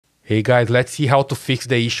Hey guys, let's see how to fix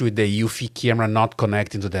the issue with the EuFy camera not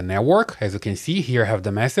connecting to the network. As you can see here, I have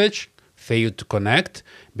the message, failed to connect.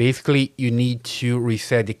 Basically, you need to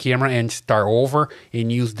reset the camera and start over and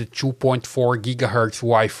use the 2.4 gigahertz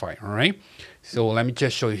Wi-Fi, all right? So let me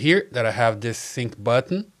just show you here that I have this sync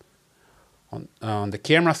button on the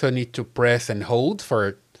camera, so I need to press and hold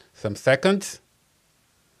for some seconds.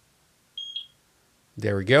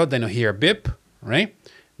 There we go, then you hear a beep, right?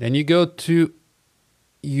 Then you go to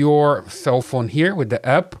your cell phone here with the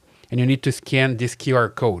app and you need to scan this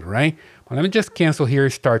QR code, right? Well, let me just cancel here,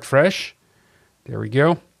 start fresh. There we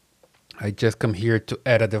go. I just come here to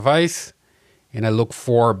add a device and I look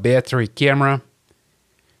for battery camera,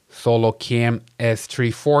 Solocam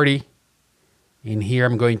S340. In here,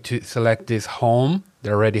 I'm going to select this home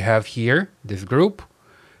that I already have here, this group.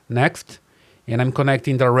 Next, and I'm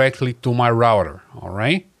connecting directly to my router, all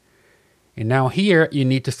right? And now here, you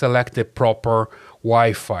need to select the proper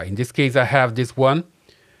Wi-Fi. In this case, I have this one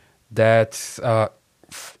that's 5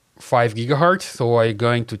 gigahertz. So I'm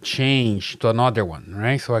going to change to another one,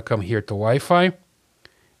 right? So I come here to Wi-Fi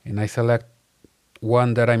and I select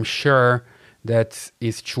one that I'm sure that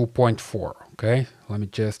is 2.4, okay? Let me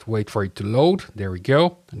just wait for it to load. There we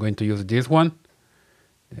go. I'm going to use this one.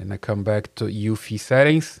 Then I come back to EuFy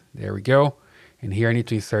settings. There we go. And here I need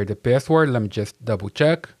to insert the password. Let me just double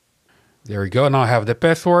check. There we go. Now I have the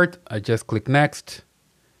password. I just click next.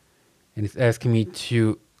 And it's asking me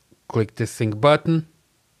to click the sync button.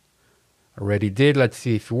 Already did. Let's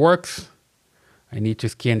see if it works. I need to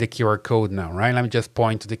scan the QR code now, right? Let me just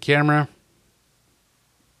point to the camera.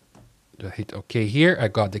 Just hit OK here. I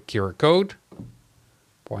got the QR code.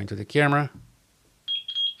 Point to the camera.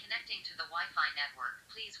 Connecting to the Wi-Fi network.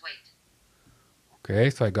 Please wait.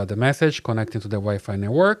 Okay, so I got the message connecting to the Wi-Fi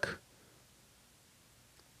network.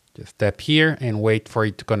 Just tap here and wait for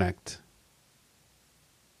it to connect.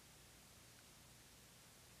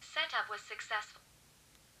 Setup was successful.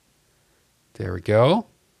 There we go.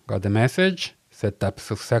 Got the message. Set up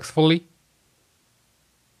successfully.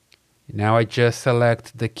 Now I just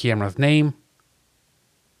select the camera's name.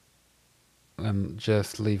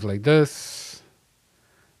 Just leave like this.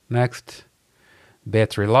 Next.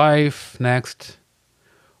 Battery life. Next.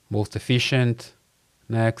 Most efficient.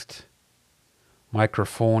 Next.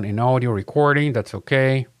 Microphone and audio recording, that's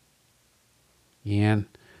okay. And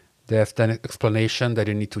that's the explanation that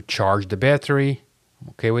you need to charge the battery. I'm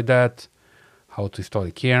okay with that. How to install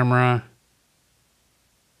the camera.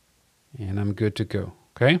 And I'm good to go,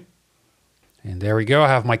 okay? And there we go, I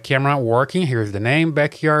have my camera working. Here's the name,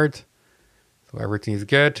 backyard. So everything is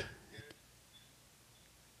good.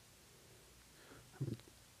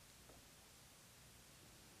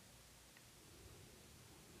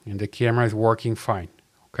 And the camera is working fine,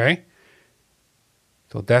 okay?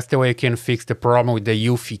 So that's the way you can fix the problem with the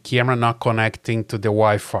EuFy camera not connecting to the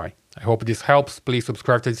Wi-Fi. I hope this helps. Please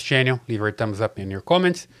subscribe to this channel, leave a thumbs up in your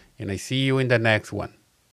comments, and I see you in the next one.